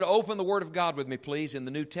Open the Word of God with me, please, in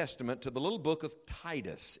the New Testament to the little book of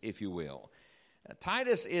Titus, if you will.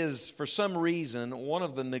 Titus is, for some reason, one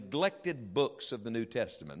of the neglected books of the New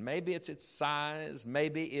Testament. Maybe it's its size.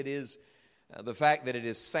 Maybe it is the fact that it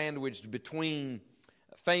is sandwiched between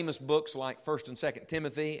famous books like 1st and 2nd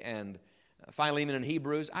Timothy and Philemon and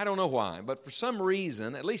Hebrews. I don't know why, but for some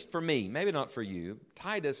reason, at least for me, maybe not for you,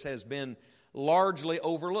 Titus has been largely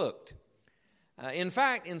overlooked. In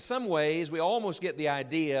fact, in some ways, we almost get the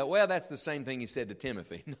idea, well, that's the same thing he said to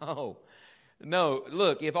Timothy. No,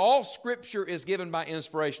 look, if all Scripture is given by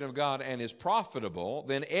inspiration of God and is profitable,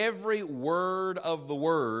 then every word of the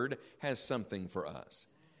Word has something for us.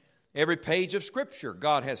 Every page of Scripture,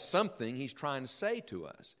 God has something He's trying to say to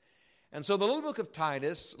us. And so the little book of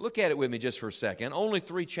Titus, look at it with me just for a second, only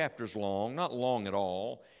 3 chapters long, not long at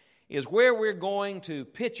all, is where we're going to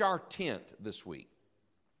pitch our tent this week.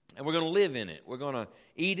 And we're going to live in it. We're going to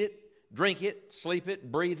eat it, drink it, sleep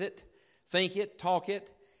it, breathe it, think it, talk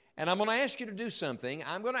it. And I'm going to ask you to do something.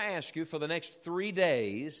 I'm going to ask you for the next 3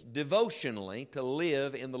 days, devotionally, to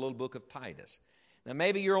live in the little book of Titus. Now,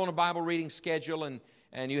 maybe you're on a Bible reading schedule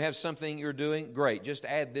and you have something you're doing. Great. Just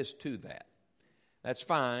add this to that. That's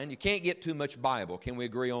fine. You can't get too much Bible. Can we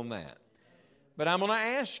agree on that? But I'm going to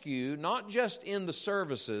ask you, not just in the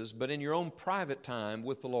services, but in your own private time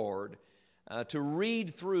with the Lord, to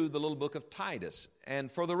read through the little book of Titus.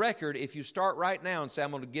 And for the record, if you start right now and say,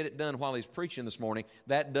 I'm going to get it done while he's preaching this morning,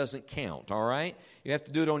 that doesn't count, all right? You have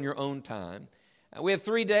to do it on your own time. We have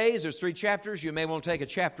 3 days. There's 3 chapters. You may want to take a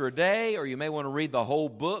chapter a day, or you may want to read the whole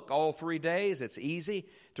book all 3 days. It's easy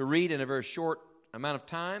to read in a very short amount of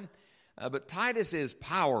time. But Titus is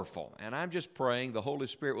powerful, and I'm just praying the Holy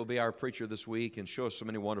Spirit will be our preacher this week and show us so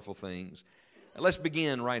many wonderful things. Let's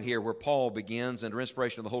begin right here where Paul begins under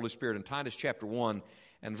inspiration of the Holy Spirit in Titus chapter 1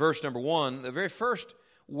 and verse number 1. The very first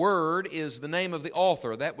word is the name of the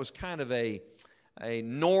author. That was kind of a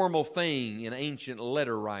normal thing in ancient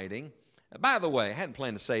letter writing. By the way, I hadn't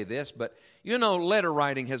planned to say this, but you know letter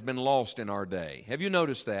writing has been lost in our day. Have you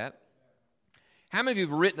noticed that? How many of you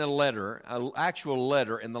have written a letter, an actual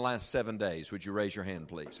letter, in the last 7 days? Would you raise your hand,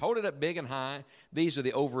 please? Hold it up big and high. These are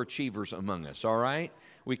the overachievers among us, all right?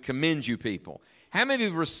 We commend you people. How many of you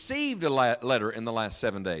have received a letter in the last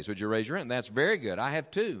 7 days? Would you raise your hand? That's very good. I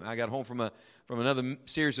have too. I got home from another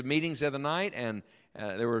series of meetings the other night, and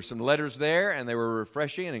there were some letters there, and they were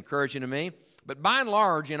refreshing and encouraging to me. But by and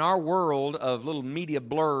large, in our world of little media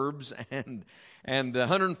blurbs and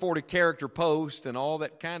 140-character posts and all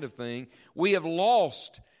that kind of thing, we have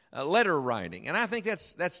lost letter writing. And I think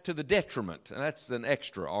that's to the detriment. That's an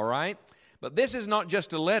extra, all right? But this is not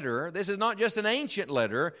just a letter. This is not just an ancient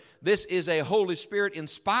letter. This is a Holy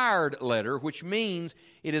Spirit-inspired letter, which means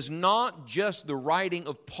it is not just the writing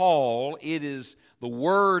of Paul. It is the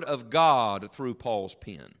Word of God through Paul's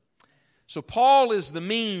pen. So Paul is the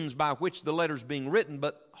means by which the letter's being written,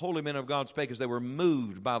 but holy men of God spake as they were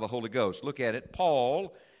moved by the Holy Ghost. Look at it.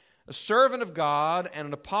 Paul, a servant of God and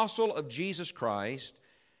an apostle of Jesus Christ,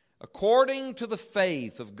 according to the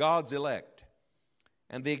faith of God's elect,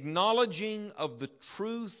 and the acknowledging of the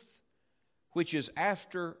truth which is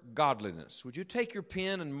after godliness. Would you take your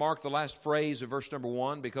pen and mark the last phrase of verse number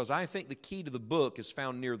 1? Because I think the key to the book is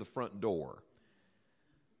found near the front door.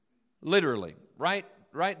 Literally, write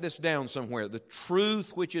this down somewhere. The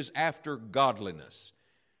truth which is after godliness.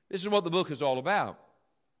 This is what the book is all about.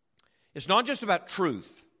 It's not just about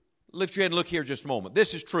truth. Lift your head and look here just a moment.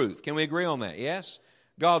 This is truth. Can we agree on that? Yes?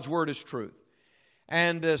 God's Word is truth.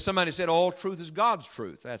 And somebody said all truth is God's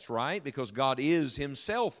truth. That's right, because God is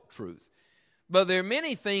Himself truth. But there are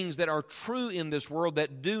many things that are true in this world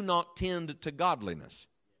that do not tend to godliness.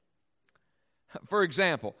 For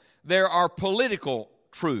example, there are political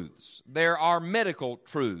truths. There are medical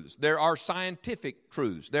truths. There are scientific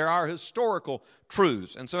truths. There are historical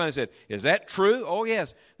truths. And somebody said, is that true? Oh,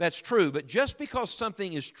 yes, that's true. But just because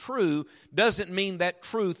something is true doesn't mean that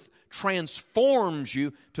truth transforms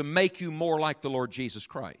you to make you more like the Lord Jesus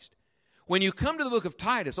Christ. When you come to the book of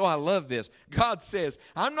Titus, I love this. God says,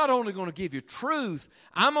 I'm not only going to give you truth,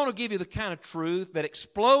 I'm going to give you the kind of truth that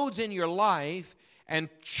explodes in your life and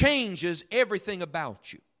changes everything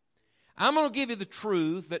about you. I'm going to give you the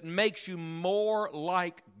truth that makes you more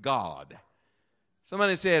like God.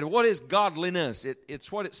 Somebody said, what is godliness?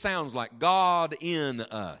 It's what it sounds like, God in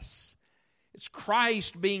us. It's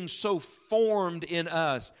Christ being so formed in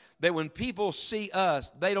us that when people see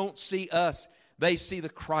us, they don't see us, they see the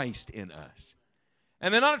Christ in us.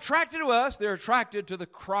 And they're not attracted to us, they're attracted to the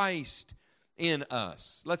Christ in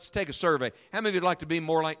us. Let's take a survey. How many of you would like to be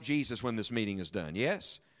more like Jesus when this meeting is done?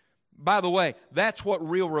 Yes? By the way, that's what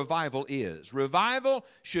real revival is. Revival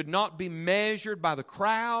should not be measured by the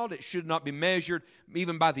crowd. It should not be measured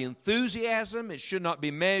even by the enthusiasm. It should not be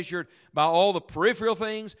measured by all the peripheral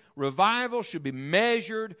things. Revival should be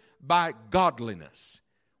measured by godliness.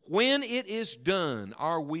 When it is done,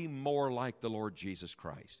 are we more like the Lord Jesus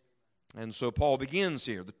Christ? And so Paul begins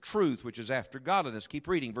here, the truth which is after godliness. Keep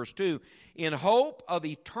reading, verse 2. In hope of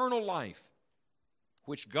eternal life,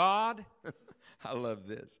 which God, I love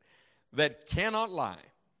this, that cannot lie,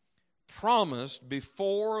 promised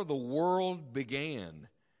before the world began,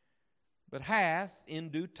 but hath in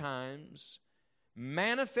due times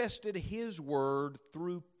manifested His word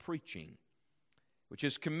through preaching, which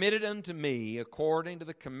is committed unto me according to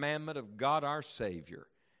the commandment of God our Savior.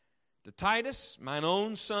 To Titus, mine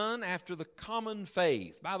own son, after the common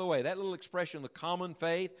faith. By the way, that little expression, the common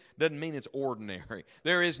faith, doesn't mean it's ordinary.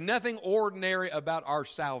 There is nothing ordinary about our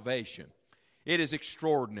salvation. It is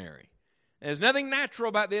extraordinary. There's nothing natural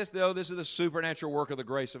about this, though. This is the supernatural work of the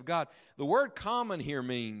grace of God. The word common here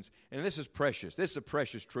means, and this is precious. This is a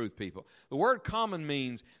precious truth, people. The word common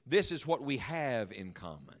means this is what we have in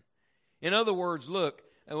common. In other words, look,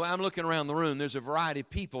 I'm looking around the room. There's a variety of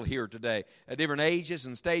people here today at different ages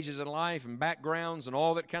and stages in life and backgrounds and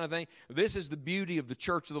all that kind of thing. This is the beauty of the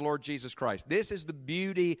church of the Lord Jesus Christ. This is the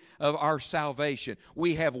beauty of our salvation.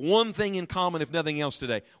 We have one thing in common, if nothing else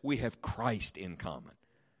today. We have Christ in common.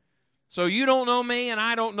 So you don't know me and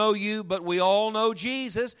I don't know you, but we all know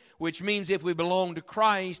Jesus, which means if we belong to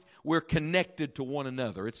Christ, we're connected to one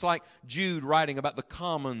another. It's like Jude writing about the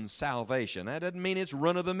common salvation. That doesn't mean it's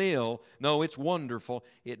run-of-the-mill. No, it's wonderful.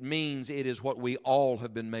 It means it is what we all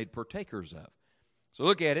have been made partakers of. So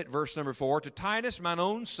look at it, verse number 4. To Titus, mine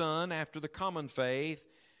own son, after the common faith,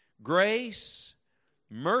 grace,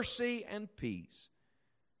 mercy, and peace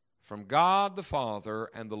from God the Father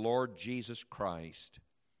and the Lord Jesus Christ,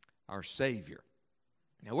 our Savior.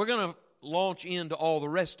 Now, we're going to launch into all the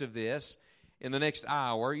rest of this in the next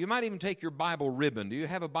hour. You might even take your Bible ribbon. Do you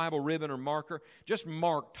have a Bible ribbon or marker? Just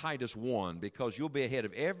mark Titus 1 because you'll be ahead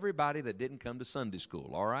of everybody that didn't come to Sunday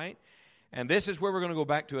school, all right? And this is where we're going to go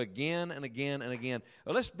back to again and again and again.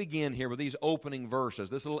 Well, let's begin here with these opening verses,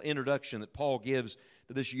 this little introduction that Paul gives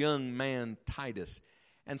to this young man, Titus.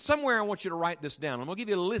 And somewhere I want you to write this down. I'm going to give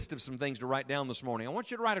you a list of some things to write down this morning. I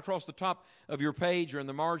want you to write across the top of your page or in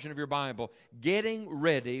the margin of your Bible, getting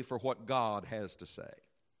ready for what God has to say.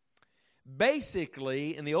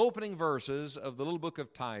 Basically, in the opening verses of the little book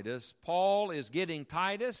of Titus, Paul is getting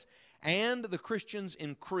Titus and the Christians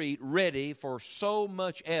in Crete ready for so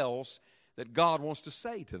much else that God wants to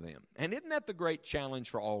say to them. And isn't that the great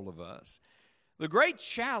challenge for all of us? The great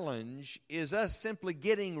challenge is us simply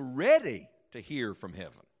getting ready to hear from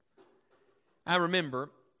heaven. I remember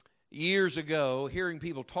years ago hearing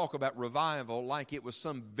people talk about revival like it was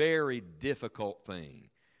some very difficult thing.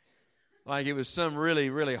 Like it was some really,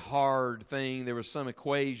 really hard thing. There was some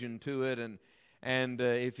equation to it, and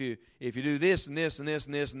if you do this and this and this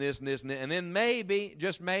and this and this and this and then maybe,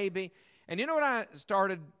 just maybe. And you know what I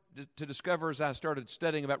started to discover as I started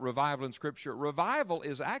studying about revival in Scripture? Revival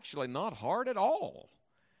is actually not hard at all.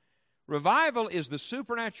 Revival is the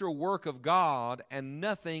supernatural work of God, and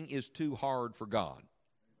nothing is too hard for God.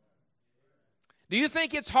 Do you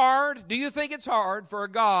think it's hard? Do you think it's hard for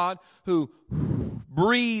a God who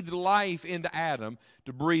breathed life into Adam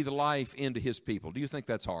to breathe life into His people? Do you think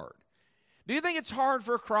that's hard? Do you think it's hard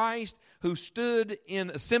for Christ who stood in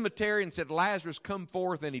a cemetery and said, Lazarus, come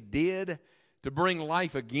forth, and He did, to bring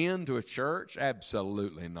life again to a church?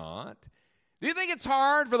 Absolutely not. Do you think it's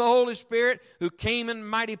hard for the Holy Spirit who came in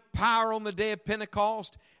mighty power on the day of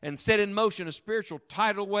Pentecost and set in motion a spiritual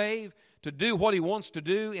tidal wave to do what He wants to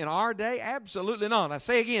do in our day? Absolutely not. I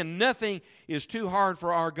say again, nothing is too hard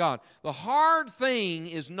for our God. The hard thing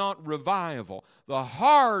is not revival. The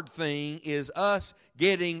hard thing is us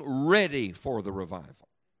getting ready for the revival.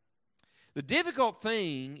 The difficult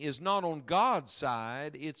thing is not on God's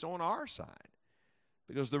side, it's on our side.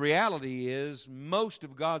 Because the reality is most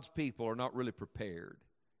of God's people are not really prepared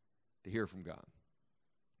to hear from God.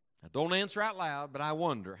 Now, don't answer out loud, but I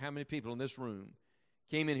wonder how many people in this room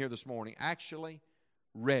came in here this morning actually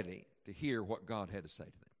ready to hear what God had to say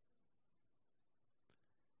to them.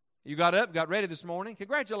 You got up, got ready this morning.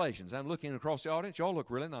 Congratulations. I'm looking across the audience. You all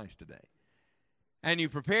look really nice today. And you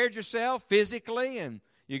prepared yourself physically, and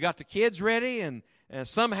you got the kids ready, and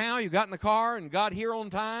somehow you got in the car and got here on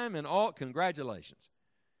time, and all. Congratulations.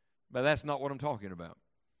 But that's not what I'm talking about.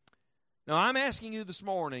 Now, I'm asking you this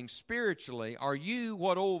morning, spiritually, are you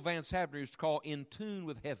what old Vance Havner used to call in tune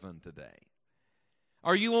with heaven today?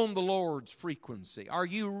 Are you on the Lord's frequency? Are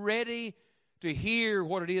you ready to hear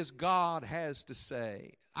what it is God has to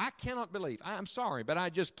say. I cannot believe, I'm sorry, but I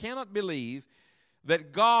just cannot believe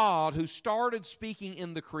that God, who started speaking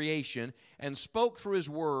in the creation and spoke through His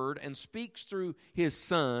Word and speaks through His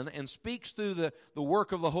Son and speaks through the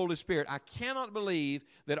work of the Holy Spirit, I cannot believe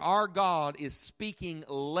that our God is speaking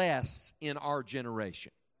less in our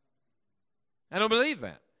generation. I don't believe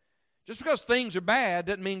that. Just because things are bad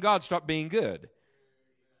doesn't mean God stopped being good.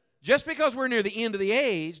 Just because we're near the end of the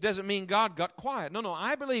age doesn't mean God got quiet. No,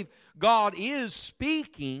 I believe God is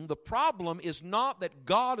speaking. The problem is not that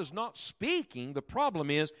God is not speaking. The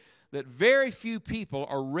problem is that very few people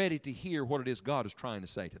are ready to hear what it is God is trying to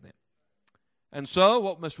say to them. And so,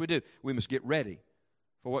 what must we do? We must get ready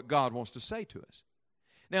for what God wants to say to us.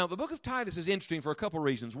 Now, the book of Titus is interesting for a couple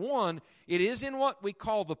reasons. One, it is in what we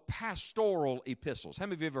call the pastoral epistles. How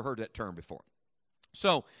many of you have ever heard that term before?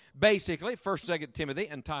 So, basically, 1st, 2nd Timothy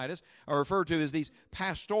and Titus are referred to as these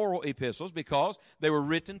pastoral epistles because they were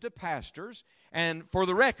written to pastors. And for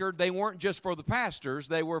the record, they weren't just for the pastors,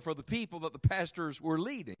 they were for the people that the pastors were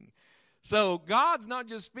leading. So, God's not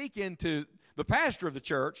just speaking to the pastor of the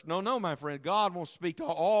church. No, my friend. God wants to speak to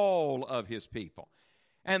all of His people.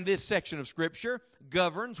 And this section of Scripture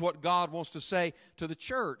governs what God wants to say to the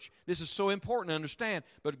church. This is so important to understand.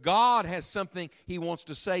 But God has something He wants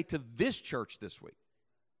to say to this church this week.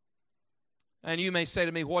 And you may say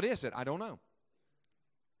to me, what is it? I don't know.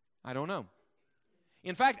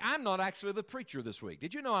 In fact, I'm not actually the preacher this week.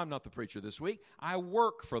 Did you know I'm not the preacher this week? I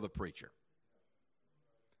work for the preacher.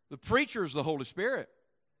 The preacher is the Holy Spirit.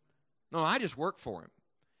 No, I just work for Him.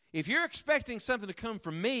 If you're expecting something to come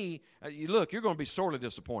from me, look, you're going to be sorely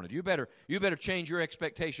disappointed. You better change your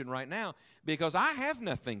expectation right now, because I have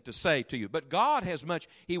nothing to say to you. But God has much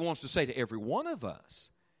He wants to say to every one of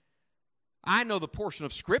us. I know the portion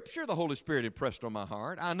of Scripture the Holy Spirit impressed on my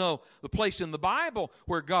heart. I know the place in the Bible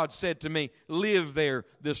where God said to me, live there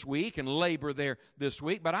this week and labor there this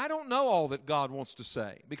week. But I don't know all that God wants to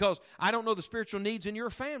say, because I don't know the spiritual needs in your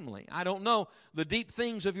family. I don't know the deep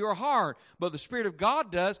things of your heart, but the Spirit of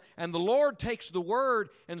God does. And the Lord takes the Word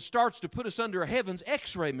and starts to put us under heaven's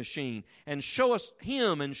x-ray machine and show us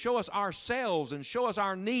Him and show us ourselves and show us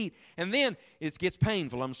our need. And then it gets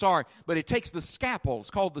painful, I'm sorry, but it takes the scalpel. It's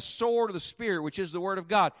called the sword of the Spirit, which is the Word of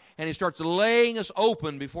God, and He starts laying us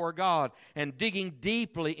open before God and digging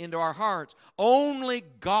deeply into our hearts. Only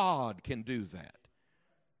God can do that.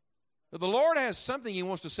 The Lord has something He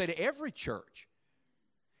wants to say to every church.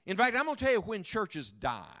 In fact, I'm going to tell you when churches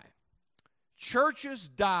die. Churches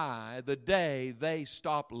die the day they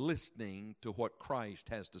stop listening to what Christ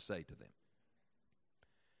has to say to them.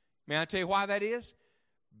 May I tell you why that is?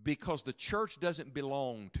 Because the church doesn't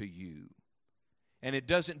belong to you. And it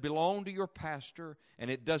doesn't belong to your pastor,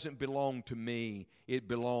 and it doesn't belong to me. It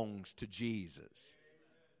belongs to Jesus.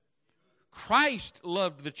 Christ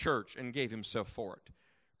loved the church and gave Himself for it.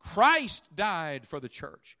 Christ died for the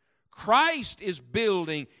church. Christ is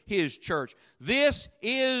building His church. This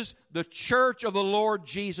is the church of the Lord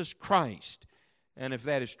Jesus Christ. And if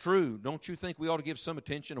that is true, don't you think we ought to give some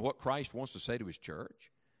attention to what Christ wants to say to His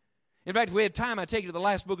church? In fact, if we had time, I'd take you to the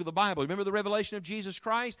last book of the Bible. Remember the revelation of Jesus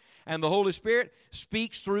Christ? And the Holy Spirit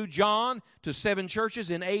speaks through John to 7 churches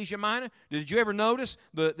in Asia Minor. Did you ever notice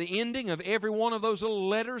the ending of every one of those little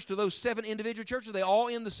letters to those 7 individual churches? They all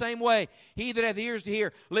end the same way. He that hath ears to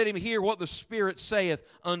hear, let him hear what the Spirit saith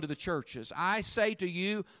unto the churches. I say to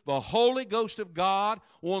you, the Holy Ghost of God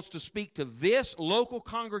wants to speak to this local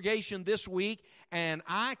congregation this week. And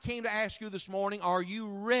I came to ask you this morning, are you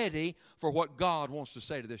ready for what God wants to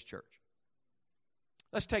say to this church?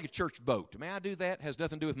 Let's take a church vote. May I do that? It has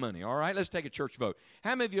nothing to do with money, all right? Let's take a church vote. How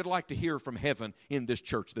many of you would like to hear from heaven in this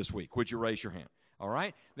church this week? Would you raise your hand? All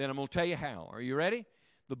right? Then I'm going to tell you how. Are you ready?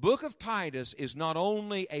 The book of Titus is not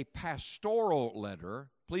only a pastoral letter.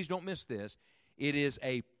 Please don't miss this. It is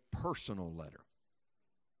a personal letter.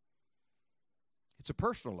 It's a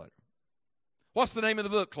personal letter. What's the name of the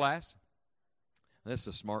book, class? This is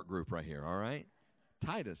a smart group right here, all right?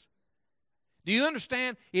 Titus. Do you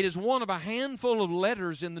understand? It is one of a handful of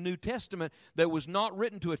letters in the New Testament that was not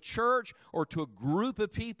written to a church or to a group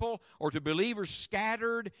of people or to believers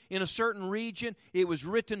scattered in a certain region. It was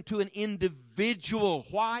written to an individual.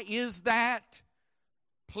 Why is that?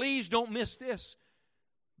 Please don't miss this.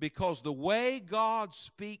 Because the way God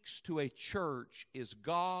speaks to a church is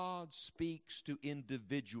God speaks to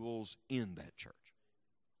individuals in that church.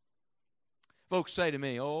 Folks say to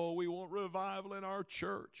me, oh, we want revival in our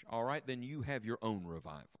church. All right, then you have your own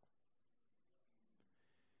revival.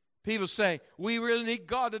 People say, we really need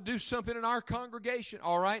God to do something in our congregation.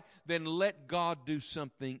 All right, then let God do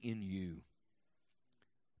something in you.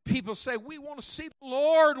 People say, we want to see the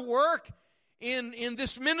Lord work in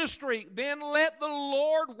this ministry, then let the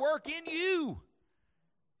Lord work in you.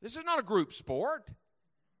 This is not a group sport.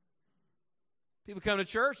 People come to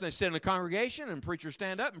church and they sit in the congregation and preachers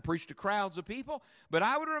stand up and preach to crowds of people. But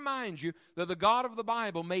I would remind you that the God of the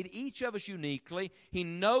Bible made each of us uniquely. He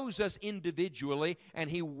knows us individually and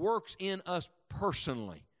He works in us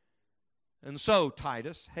personally. And so,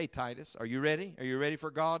 Titus, hey Titus, are you ready? Are you ready for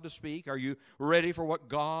God to speak? Are you ready for what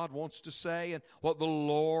God wants to say and what the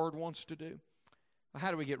Lord wants to do? How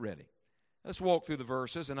do we get ready? Let's walk through the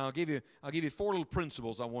verses, and I'll give you 4 little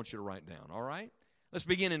principles I want you to write down, all right? Let's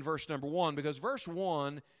begin in verse number 1, because verse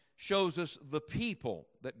 1 shows us the people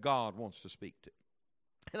that God wants to speak to.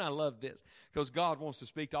 And I love this, because God wants to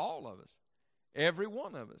speak to all of us, every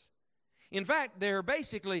one of us. In fact, there are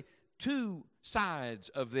basically 2 sides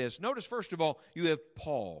of this. Notice, first of all, you have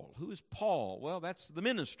Paul. Who is Paul? Well, that's the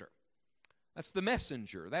minister. That's the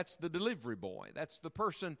messenger. That's the delivery boy. That's the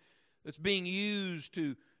person that's being used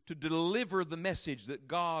to deliver the message that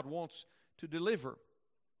God wants to deliver.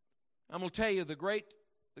 I'm going to tell you the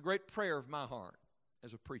great prayer of my heart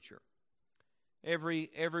as a preacher. Every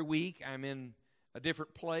week I'm in a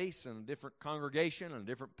different place and a different congregation and a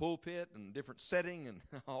different pulpit and a different setting and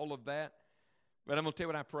all of that. But I'm going to tell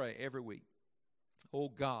you what I pray every week. Oh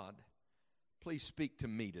God, please speak to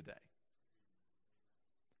me today.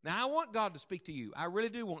 Now, I want God to speak to you. I really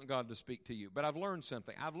do want God to speak to you. But I've learned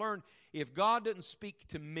something. I've learned if God doesn't speak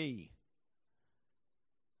to me,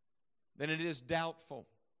 then it is doubtful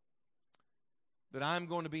that I'm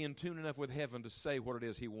going to be in tune enough with heaven to say what it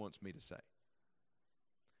is He wants me to say.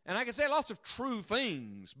 And I can say lots of true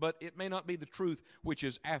things, but it may not be the truth which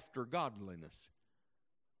is after godliness.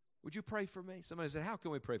 Would you pray for me? Somebody said, how can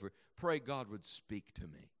we pray for you? Pray God would speak to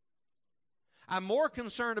me. I'm more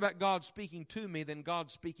concerned about God speaking to me than God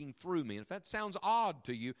speaking through me. And if that sounds odd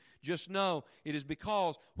to you, just know it is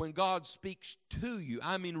because when God speaks to you,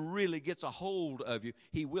 really gets a hold of you,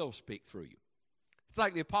 He will speak through you. It's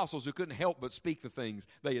like the apostles who couldn't help but speak the things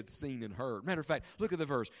they had seen and heard. Matter of fact, look at the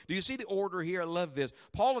verse. Do you see the order here? I love this.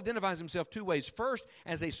 Paul identifies himself 2 ways. First,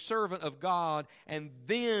 as a servant of God, and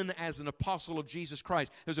then as an apostle of Jesus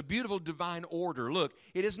Christ. There's a beautiful divine order. Look,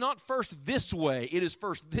 it is not first this way. It is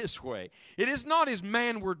first this way. It is not his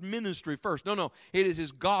manward ministry first. No. It is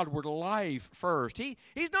his Godward life first.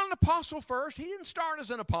 He's not an apostle first. He didn't start as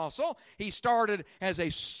an apostle. He started as a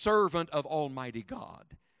servant of Almighty God.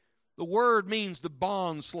 The word means the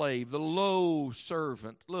bond slave, the low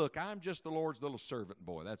servant. Look, I'm just the Lord's little servant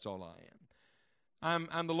boy. That's all I am.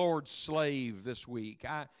 I'm the Lord's slave this week.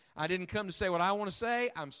 I didn't come to say what I want to say.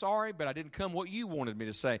 I'm sorry, but I didn't come what you wanted me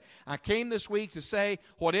to say. I came this week to say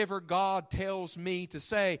whatever God tells me to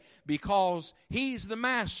say because He's the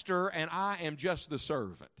master and I am just the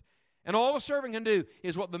servant. And all the servant can do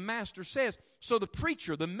is what the master says. So the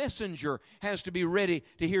preacher, the messenger, has to be ready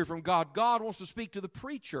to hear from God. God wants to speak to the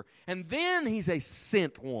preacher. And then he's a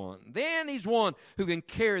sent one. Then he's one who can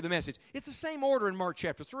carry the message. It's the same order in Mark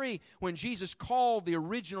chapter 3 when Jesus called the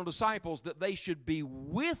original disciples that they should be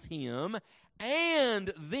with Him,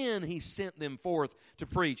 and then He sent them forth to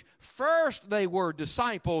preach. First they were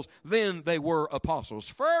disciples, then they were apostles.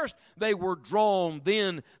 First they were drawn,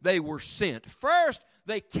 then they were sent. First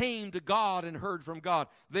they came to God and heard from God.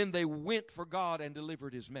 Then they went for God and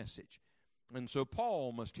delivered His message. And so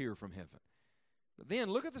Paul must hear from heaven. But then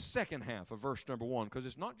look at the second half of verse number 1, because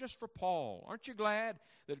it's not just for Paul. Aren't you glad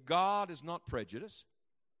that God is not prejudiced?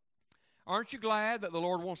 Aren't you glad that the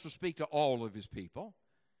Lord wants to speak to all of His people?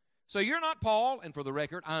 So you're not Paul, and for the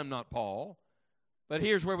record, I'm not Paul. But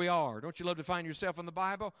here's where we are. Don't you love to find yourself in the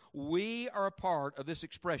Bible? We are a part of this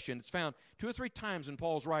expression. It's found 2 or 3 times in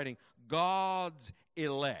Paul's writing, God's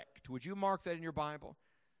elect. Would you mark that in your Bible?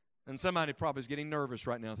 And somebody probably is getting nervous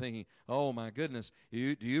right now thinking, oh my goodness,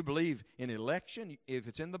 do you believe in election? If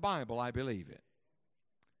it's in the Bible, I believe it.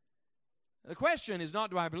 The question is not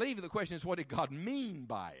do I believe it, the question is what did God mean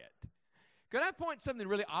by it? Could I point something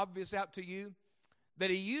really obvious out to you? That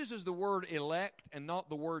He uses the word elect and not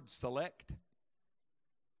the word select.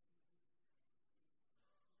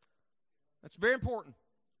 That's very important.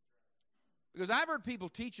 Because I've heard people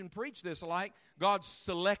teach and preach this like God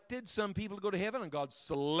selected some people to go to heaven and God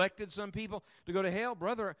selected some people to go to hell.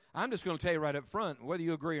 Brother, I'm just going to tell you right up front, whether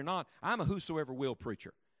you agree or not, I'm a whosoever will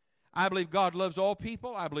preacher. I believe God loves all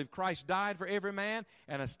people. I believe Christ died for every man.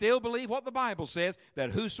 And I still believe what the Bible says,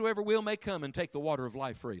 that whosoever will may come and take the water of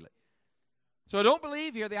life freely. So don't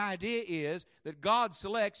believe here the idea is that God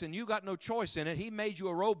selects and you got no choice in it. He made you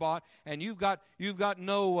a robot and you've got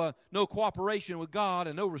no cooperation with God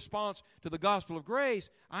and no response to the gospel of grace.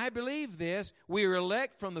 I believe this. We are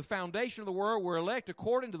elect from the foundation of the world. We're elect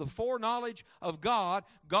according to the foreknowledge of God.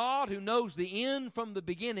 God, who knows the end from the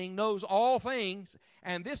beginning, knows all things.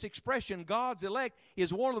 And this expression, God's elect,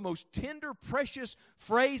 is one of the most tender, precious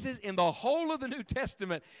phrases in the whole of the New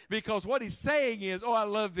Testament, because what he's saying is, oh, I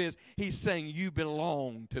love this. He's saying, you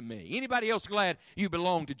belong to me. Anybody else glad you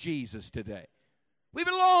belong to Jesus today? We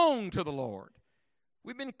belong to the Lord.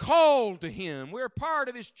 We've been called to Him. We're part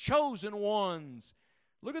of His chosen ones.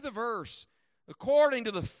 Look at the verse. According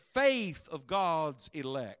to the faith of God's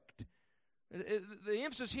elect. The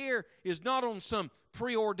emphasis here is not on some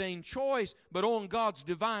preordained choice, but on God's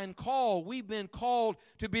divine call. We've been called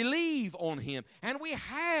to believe on Him, and we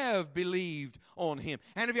have believed on Him.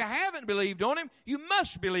 And if you haven't believed on Him, you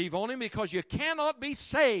must believe on Him, because you cannot be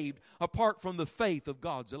saved apart from the faith of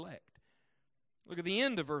God's elect. Look at the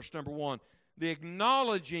end of verse number 1. The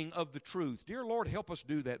acknowledging of the truth. Dear Lord, help us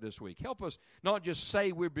do that this week. Help us not just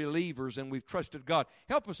say we're believers and we've trusted God.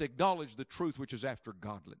 Help us acknowledge the truth which is after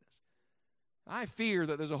godliness. I fear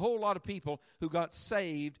that there's a whole lot of people who got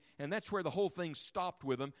saved, and that's where the whole thing stopped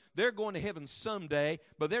with them. They're going to heaven someday,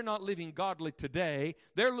 but they're not living godly today.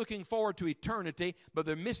 They're looking forward to eternity, but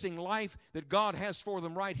they're missing life that God has for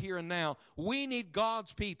them right here and now. We need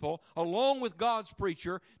God's people, along with God's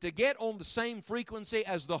preacher, to get on the same frequency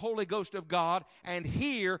as the Holy Ghost of God and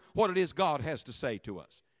hear what it is God has to say to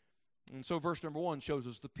us. And so verse number 1 shows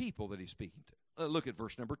us the people that He's speaking to. Look at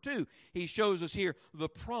verse number 2. He shows us here the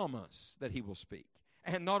promise that He will speak.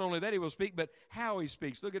 And not only that He will speak, but how He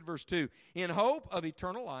speaks. Look at verse 2. In hope of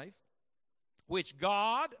eternal life, which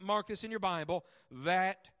God, mark this in your Bible,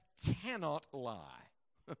 that cannot lie.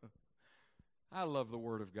 I love the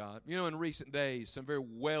Word of God. You know, in recent days, some very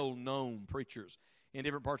well-known preachers in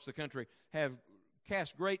different parts of the country have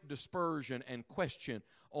cast great dispersion and question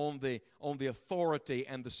on the authority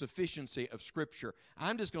and the sufficiency of Scripture.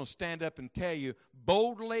 I'm just going to stand up and tell you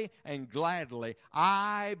boldly and gladly,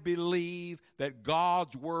 I believe that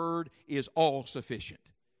God's Word is all sufficient.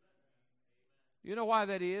 You know why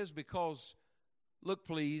that is? Because, look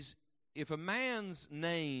please, if a man's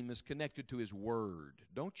name is connected to his Word,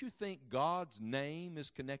 don't you think God's name is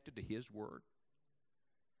connected to His Word?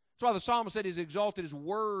 That's why the psalmist said He's exalted His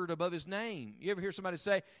Word above His name. You ever hear somebody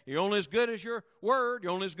say, you're only as good as your Word,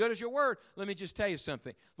 you're only as good as your Word? Let me just tell you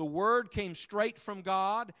something. The Word came straight from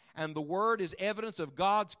God, and the Word is evidence of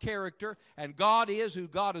God's character, and God is who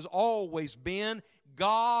God has always been.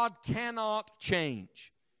 God cannot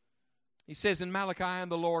change. He says in Malachi, I am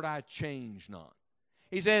the Lord, I change not.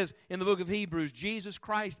 He says in the book of Hebrews, Jesus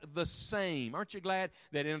Christ the same. Aren't you glad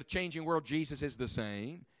that in a changing world, Jesus is the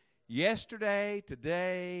same? Yesterday,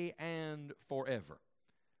 today, and forever.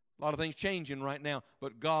 A lot of things changing right now,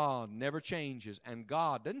 but God never changes. And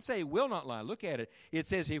God doesn't say He will not lie. Look at it. It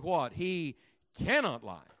says He what? He cannot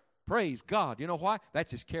lie. Praise God. You know why?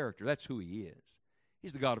 That's His character. That's who He is.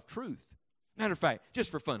 He's the God of truth. Matter of fact, just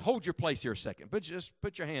for fun, hold your place here a second. But just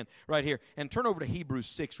put your hand right here and turn over to Hebrews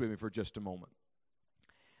 6 with me for just a moment.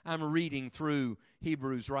 I'm reading through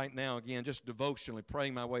Hebrews right now again, just devotionally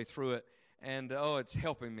praying my way through it. And, it's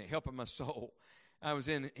helping me, helping my soul. I was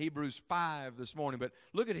in Hebrews 5 this morning, but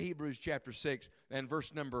look at Hebrews chapter 6 and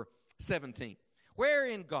verse number 17.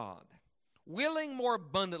 Wherein God, willing more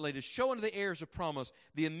abundantly to show unto the heirs of promise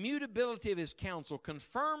the immutability of His counsel,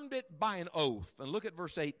 confirmed it by an oath. And look at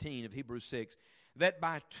verse 18 of Hebrews 6. That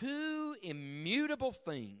by two immutable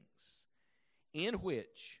things, in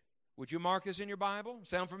which, would you mark this in your Bible?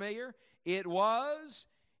 Sound familiar? It was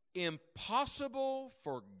impossible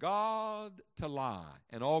for God to lie.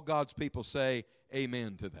 And all God's people say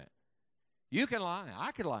amen to that. You can lie.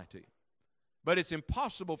 I could lie to you. But it's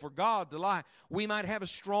impossible for God to lie. We might have a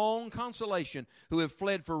strong consolation who have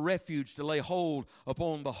fled for refuge to lay hold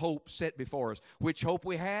upon the hope set before us, which hope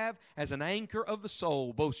we have as an anchor of the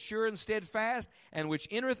soul, both sure and steadfast, and which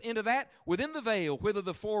entereth into that within the veil, whither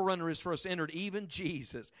the forerunner is first entered, even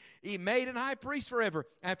Jesus. He made an high priest forever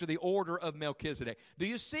after the order of Melchizedek. Do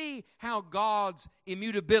you see how God's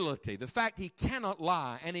immutability, the fact He cannot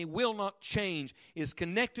lie and He will not change, is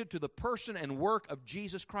connected to the person and work of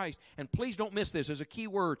Jesus Christ? And please don't miss this. There's a key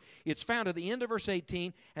word. It's found at the end of verse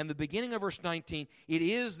 18 and the beginning of verse 19. It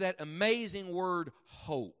is that amazing word,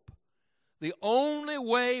 hope. The only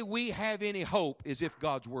way we have any hope is if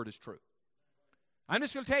God's Word is true. I'm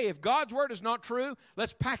just going to tell you, if God's Word is not true,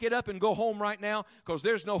 let's pack it up and go home right now, because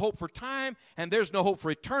there's no hope for time and there's no hope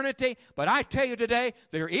for eternity. But I tell you today,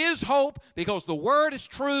 there is hope, because the Word is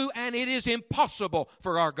true and it is impossible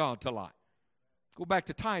for our God to lie. Go back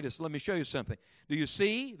to Titus. Let me show you something. Do you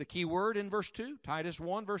see the key word in verse 2? Titus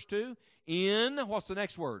 1, verse 2. In, what's the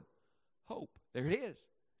next word? Hope. There it is.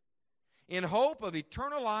 In hope of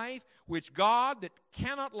eternal life, which God that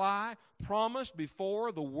cannot lie promised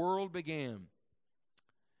before the world began.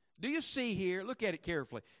 Do you see here, look at it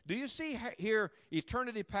carefully, do you see here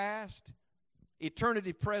eternity past,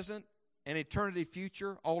 eternity present, and eternity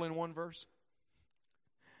future all in one verse?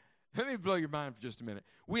 Let me blow your mind for just a minute.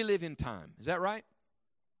 We live in time. Is that right?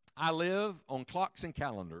 I live on clocks and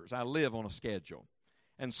calendars. I live on a schedule.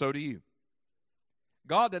 And so do you.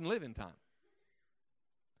 God doesn't live in time.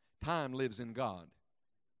 Time lives in God.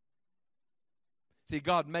 See,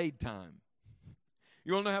 God made time.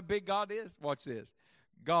 You want to know how big God is? Watch this.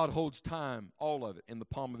 God holds time, all of it, in the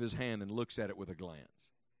palm of His hand and looks at it with a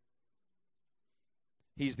glance.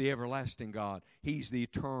 He's the everlasting God. He's the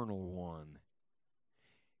eternal one.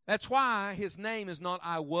 That's why His name is not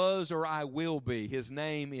I was or I will be. His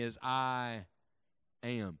name is I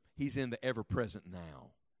am. He's in the ever-present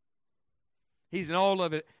now. He's in all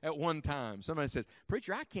of it at one time. Somebody says,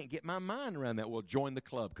 preacher, I can't get my mind around that. Well, join the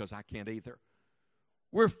club because I can't either.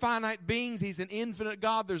 We're finite beings. He's an infinite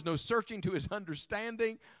God. There's no searching to His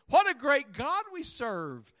understanding. What a great God we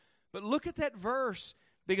serve. But look at that verse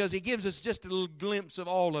because He gives us just a little glimpse of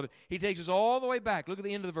all of it. He takes us all the way back. Look at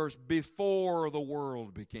the end of the verse. Before the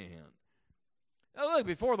world began. Now look,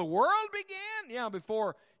 before the world began? Yeah,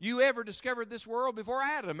 before you ever discovered this world, before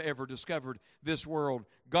Adam ever discovered this world,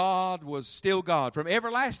 God was still God. From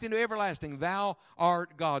everlasting to everlasting, thou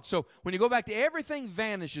art God. So when you go back to everything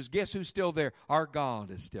vanishes, guess who's still there? Our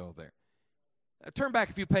God is still there. Turn back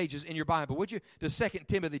a few pages in your Bible, would you, to 2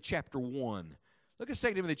 Timothy chapter 1. Look at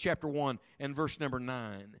 2 Timothy chapter 1 and verse number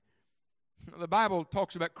 9. The Bible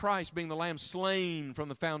talks about Christ being the Lamb slain from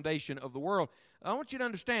the foundation of the world. I want you to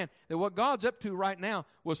understand that what God's up to right now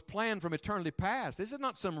was planned from eternity past. This is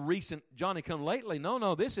not some recent Johnny-come-lately.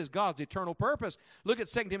 No, this is God's eternal purpose. Look at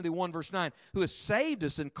 2 Timothy 1, verse 9, who has saved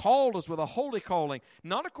us and called us with a holy calling,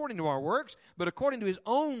 not according to our works, but according to His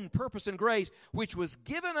own purpose and grace, which was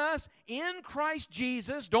given us in Christ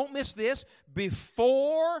Jesus, don't miss this,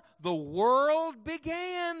 before the world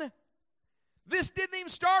began. This didn't even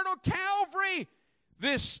start on Calvary.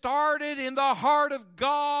 This started in the heart of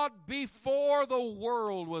God before the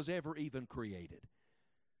world was ever even created.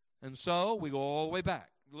 And so we go all the way back.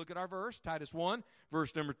 Look at our verse, Titus 1,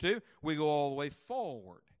 verse number 2. We go all the way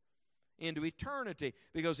forward into eternity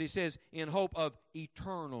because he says, in hope of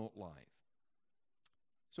eternal life.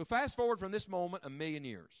 So fast forward from this moment 1,000,000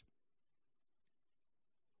 years.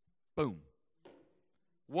 Boom.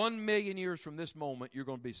 1,000,000 years from this moment, you're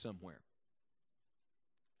going to be somewhere.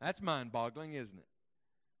 That's mind-boggling, isn't it?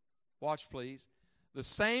 Watch, please. The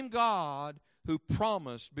same God who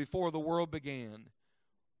promised before the world began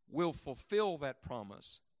will fulfill that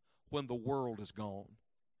promise when the world is gone.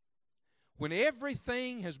 When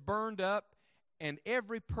everything has burned up and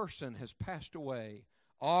every person has passed away,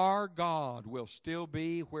 our God will still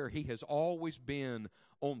be where He has always been,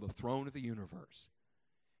 on the throne of the universe.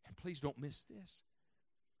 And please don't miss this,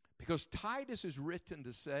 because Titus is written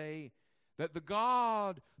to say that the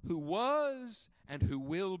God who was and who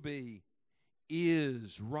will be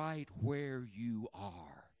is right where you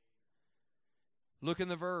are. Look in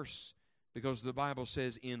the verse, because the Bible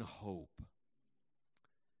says, in hope.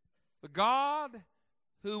 The God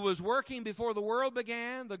who was working before the world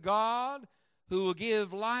began, the God who will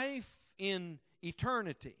give life in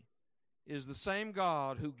eternity, is the same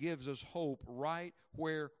God who gives us hope right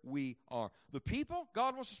where we are. The people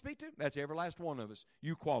God wants to speak to, that's every last one of us.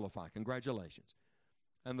 You qualify. Congratulations.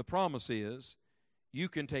 And the promise is, you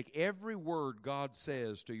can take every word God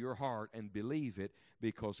says to your heart and believe it,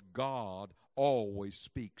 because God always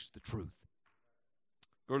speaks the truth.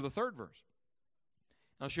 Go to the third verse.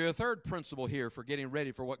 I'll show you a third principle here for getting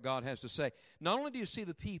ready for what God has to say. Not only do you see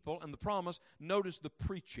the people and the promise, notice the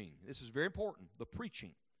preaching. This is very important, the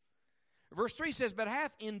preaching. Verse 3 says, but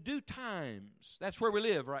hath in due times. That's where we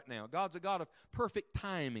live right now. God's a God of perfect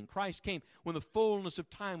timing. Christ came when the fullness of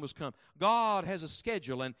time was come. God has a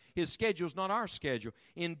schedule, and His schedule is not our schedule.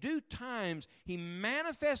 In due times, He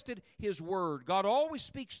manifested His word. God always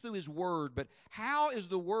speaks through His word, but how is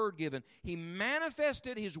the word given? He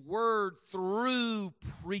manifested His word through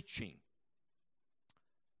preaching.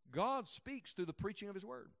 God speaks through the preaching of His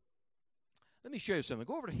word. Let me show you something.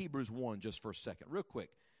 Go over to Hebrews 1 just for a second, real quick.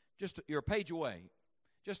 You're a page away.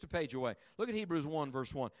 Just a page away. Look at Hebrews 1,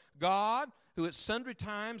 verse 1. God, who at sundry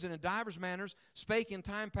times and in divers manners spake in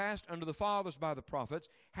time past unto the fathers by the prophets,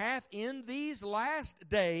 hath in these last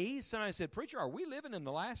days. Somebody said, preacher, are we living in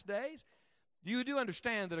the last days? You do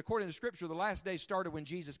understand that according to Scripture, the last days started when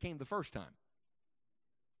Jesus came the first time.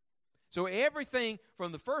 So everything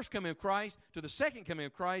from the first coming of Christ to the second coming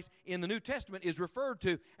of Christ in the New Testament is referred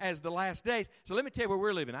to as the last days. So let me tell you where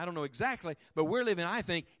we're living. I don't know exactly, but we're living, I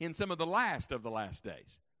think, in some of the last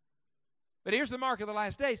days. But here's the mark of the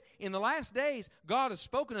last days. In the last days, God has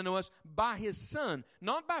spoken unto us by His Son,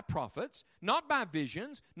 not by prophets, not by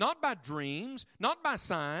visions, not by dreams, not by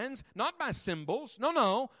signs, not by symbols.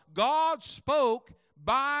 No. God spoke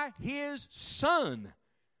by His Son.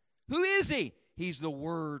 Who is He? He's the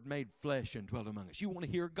Word made flesh and dwelt among us. You want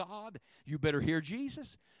to hear God? You better hear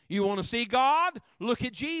Jesus. You want to see God? Look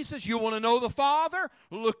at Jesus. You want to know the Father?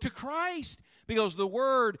 Look to Christ. Because the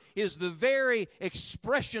Word is the very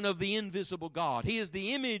expression of the invisible God. He is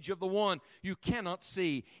the image of the one you cannot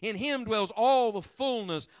see. In Him dwells all the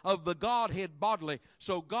fullness of the Godhead bodily.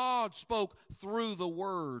 So God spoke through the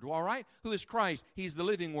Word. All right? Who is Christ? He's the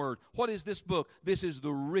living Word. What is this book? This is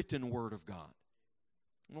the written Word of God.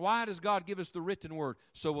 Why does God give us the written Word?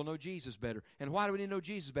 So we'll know Jesus better. And why do we need to know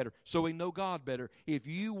Jesus better? So we know God better. If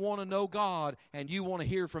you want to know God and you want to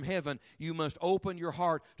hear from heaven, you must open your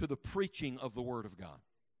heart to the preaching of the Word of God.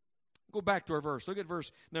 Go back to our verse. Look at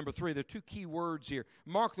verse number 3. There are two key words here.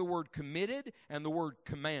 Mark the word committed and the word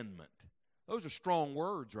commandment. Those are strong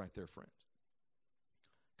words right there, friends.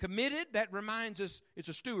 Committed, that reminds us it's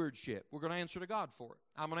a stewardship. We're going to answer to God for it.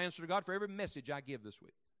 I'm going to answer to God for every message I give this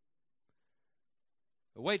week.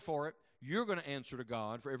 But wait for it. You're going to answer to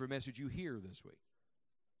God for every message you hear this week.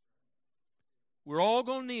 We're all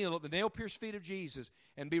going to kneel at the nail-pierced feet of Jesus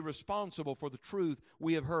and be responsible for the truth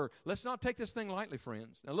we have heard. Let's not take this thing lightly,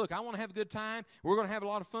 friends. Now, look, I want to have a good time. We're going to have a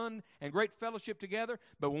lot of fun and great fellowship together.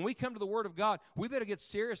 But when we come to the Word of God, we better get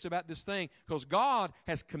serious about this thing because God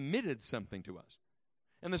has committed something to us.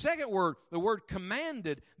 And the second word, the word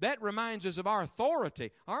commanded, that reminds us of our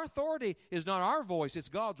authority. Our authority is not our voice, it's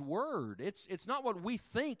God's Word. It's not what we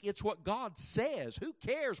think, it's what God says. Who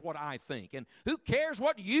cares what I think? And who cares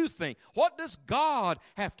what you think? What does God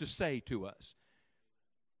have to say to us?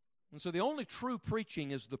 And so the only true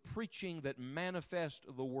preaching is the preaching that manifests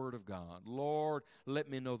the Word of God. Lord,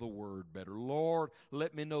 let me know the Word better. Lord,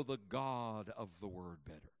 let me know the God of the Word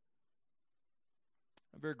better.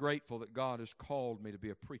 I'm very grateful that God has called me to be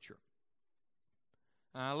a preacher.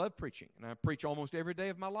 I love preaching, and I preach almost every day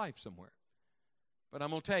of my life somewhere. But I'm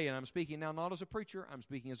going to tell you, and I'm speaking now not as a preacher, I'm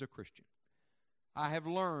speaking as a Christian. I have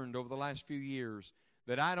learned over the last few years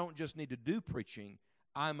that I don't just need to do preaching,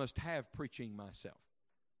 I must have preaching myself.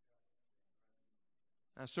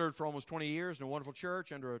 I served for almost 20 years in a wonderful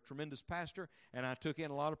church under a tremendous pastor, and I took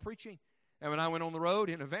in a lot of preaching. And when I went on the road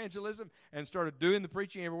in evangelism and started doing the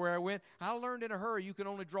preaching everywhere I went, I learned in a hurry you can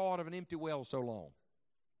only draw out of an empty well so long.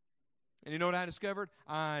 And you know what I discovered?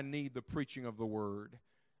 I need the preaching of the Word.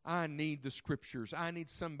 I need the Scriptures. I need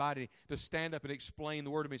somebody to stand up and explain the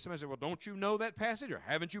Word to me. Somebody said, well, don't you know that passage? Or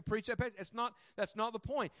haven't you preached that passage? That's not the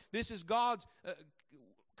point. This is God's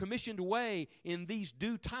commissioned way in these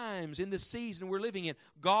due times, in this season we're living in.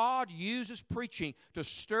 God uses preaching to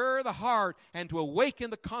stir the heart and to awaken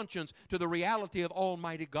the conscience to the reality of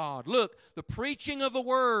Almighty God. Look, the preaching of the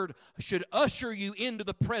Word should usher you into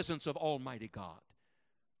the presence of Almighty God.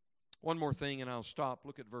 One more thing and I'll stop.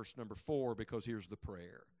 Look at verse number 4 because here's the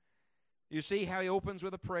prayer. You see how he opens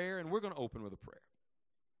with a prayer? And we're going to open with a prayer.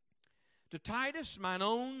 To Titus, mine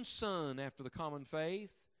own son after the common faith.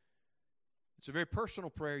 It's a very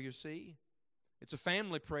personal prayer, you see. It's a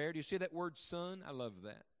family prayer. Do you see that word son? I love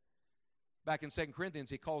that. Back in 2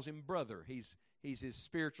 Corinthians, he calls him brother. He's his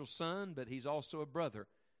spiritual son, but he's also a brother.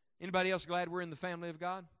 Anybody else glad we're in the family of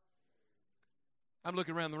God? I'm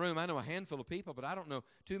looking around the room. I know a handful of people, but I don't know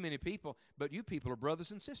too many people. But you people are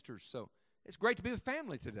brothers and sisters, so it's great to be with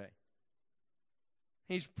family today.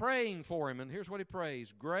 He's praying for him, and here's what he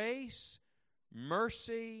prays. Grace,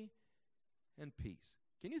 mercy, and peace.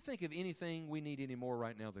 Can you think of anything we need any more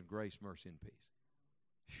right now than grace, mercy, and peace?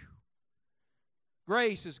 Whew.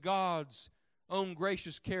 Grace is God's own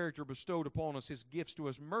gracious character bestowed upon us, His gifts to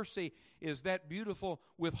us. Mercy is that beautiful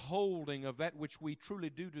withholding of that which we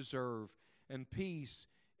truly do deserve. And peace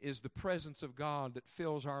is the presence of God that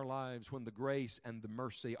fills our lives when the grace and the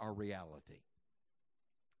mercy are reality.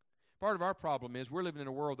 Part of our problem is we're living in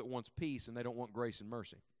a world that wants peace and they don't want grace and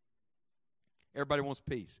mercy. Everybody wants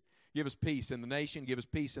peace. Give us peace in the nation. Give us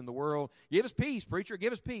peace in the world. Give us peace, preacher.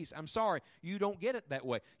 Give us peace. I'm sorry. You don't get it that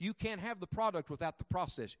way. You can't have the product without the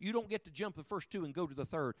process. You don't get to jump the first two and go to the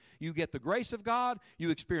third. You get the grace of God. You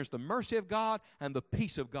experience the mercy of God. And the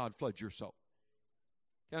peace of God floods your soul.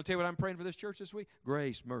 Can I tell you what I'm praying for this church this week?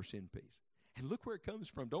 Grace, mercy, and peace. And look where it comes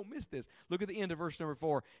from. Don't miss this. Look at the end of verse number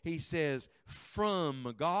 4. He says,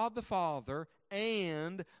 from God the Father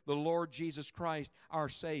and the Lord Jesus Christ, our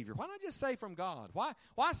Savior. Why not just say from God?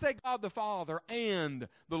 Why say God the Father and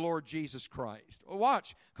the Lord Jesus Christ? Well,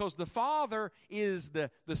 watch, because the Father is the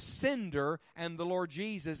sender and the Lord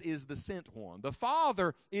Jesus is the sent one. The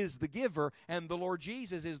Father is the giver and the Lord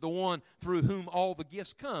Jesus is the one through whom all the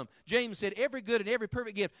gifts come. James said, every good and every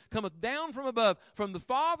perfect gift cometh down from above, from the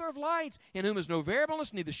Father of lights, in whom is no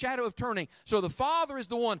variableness, neither shadow of turning. So the Father is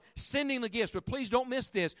the one sending the gifts. But please don't miss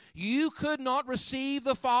this. You could not receive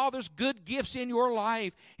the Father's good gifts in your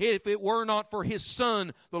life if it were not for His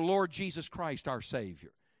Son, the Lord Jesus Christ, our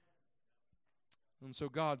Savior. And so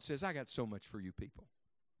God says, I got so much for you people.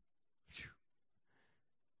 Whew.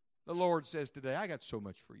 The Lord says today, I got so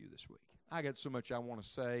much for you this week. I got so much I want to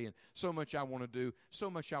say and so much I want to do, so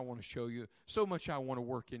much I want to show you, so much I want to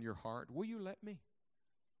work in your heart. Will you let me?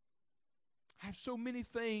 I have so many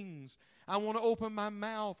things. I want to open my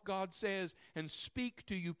mouth, God says, and speak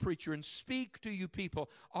to you, preacher, and speak to you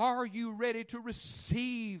people. Are you ready to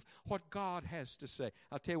receive what God has to say?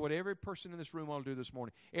 I'll tell you what every person in this room ought to do this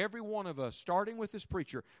morning. Every one of us, starting with this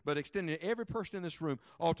preacher, but extending to every person in this room,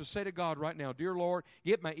 ought to say to God right now, dear Lord,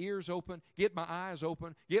 get my ears open, get my eyes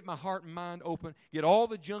open, get my heart and mind open, get all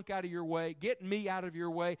the junk out of your way, get me out of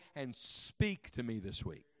your way, and speak to me this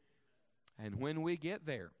week. And when we get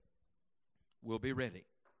there, we'll be ready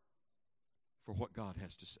for what God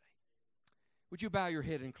has to say. Would you bow your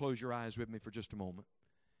head and close your eyes with me for just a moment?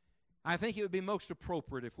 I think it would be most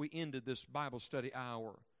appropriate if we ended this Bible study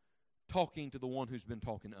hour talking to the one who's been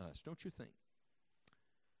talking to us, don't you think?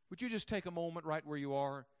 Would you just take a moment right where you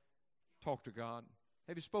are, talk to God?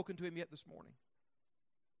 Have you spoken to Him yet this morning?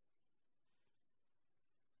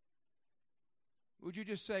 Would you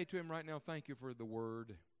just say to Him right now, thank you for the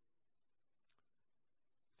Word.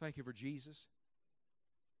 Thank you for Jesus.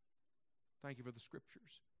 Thank you for the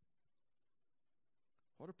Scriptures.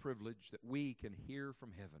 What a privilege that we can hear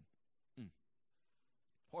from heaven.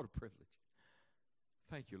 What a privilege.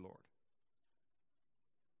 Thank you, Lord.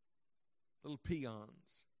 Little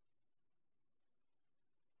peons,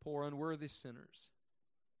 poor unworthy sinners.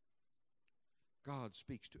 God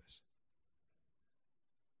speaks to us.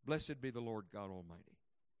 Blessed be the Lord God Almighty.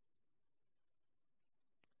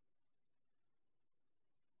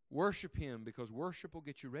 Worship Him, because worship will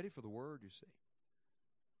get you ready for the Word, you see.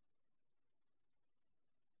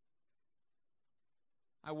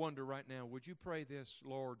 I wonder right now, would you pray this,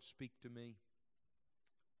 Lord, speak to me?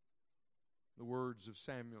 The words of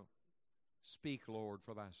Samuel, speak, Lord,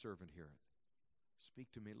 for thy servant heareth.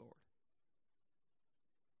 Speak to me, Lord.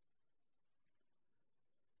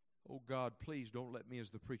 Oh God, please don't let me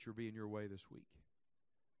as the preacher be in your way this week.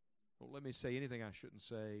 Don't let me say anything I shouldn't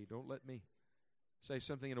say. Don't let me say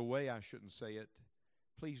something in a way I shouldn't say it.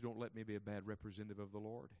 Please don't let me be a bad representative of the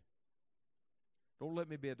Lord. Don't let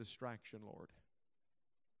me be a distraction, Lord.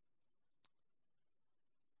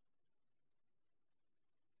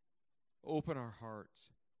 Open our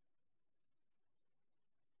hearts.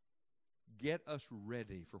 Get us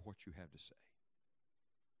ready for what you have to say.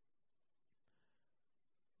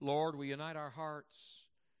 Lord, we unite our hearts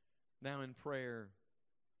now in prayer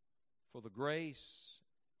for the grace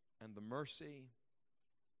and the mercy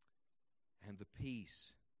and the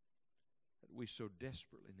peace that we so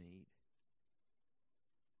desperately need.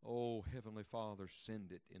 Oh, Heavenly Father,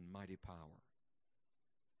 send it in mighty power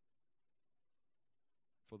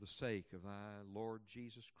for the sake of thy Lord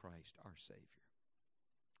Jesus Christ, our Savior.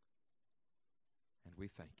 And we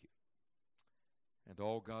thank you. And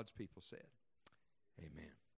all God's people said, amen.